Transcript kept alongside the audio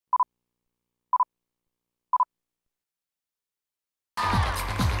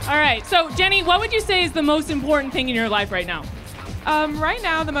All right, so Jenny, what would you say is the most important thing in your life right now? Right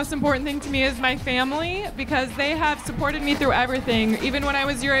now, the most important thing to me is my family, because they have supported me through everything. Even when I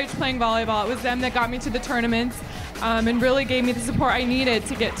was your age playing volleyball, it was them that got me to the tournaments and really gave me the support I needed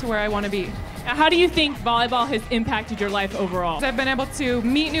to get to where I want to be. Now, how do you think volleyball has impacted your life overall? I've been able to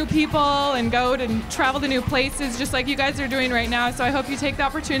meet new people and go to travel to new places just like you guys are doing right now, so I hope you take the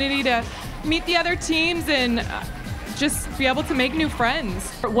opportunity to meet the other teams and just be able to make new friends.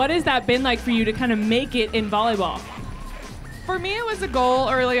 What has that been like for you to kind of make it in volleyball? For me, it was a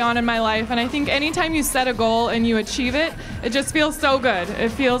goal early on in my life, and I think anytime you set a goal and you achieve it, it just feels so good. It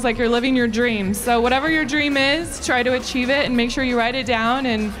feels like you're living your dream. So whatever your dream is, try to achieve it and make sure you write it down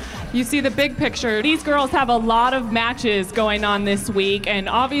and you see the big picture. These girls have a lot of matches going on this week and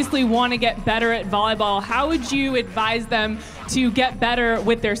obviously want to get better at volleyball. How would you advise them to get better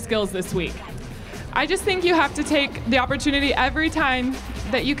with their skills this week? I just think you have to take the opportunity every time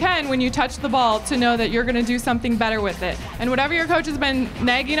that you can when you touch the ball to know that you're going to do something better with it. And whatever your coach has been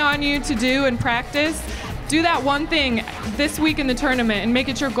nagging on you to do in practice, do that one thing this week in the tournament and make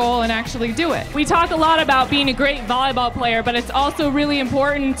it your goal and actually do it. We talk a lot about being a great volleyball player, but it's also really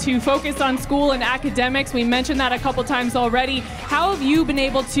important to focus on school and academics. We mentioned that a couple times already. How have you been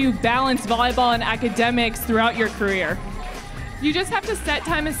able to balance volleyball and academics throughout your career? You just have to set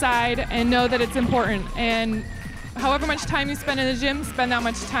time aside and know that it's important. And however much time you spend in the gym, spend that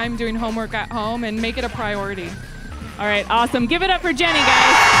much time doing homework at home and make it a priority. All right, awesome. Give it up for Jenny,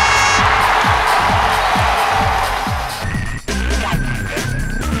 guys.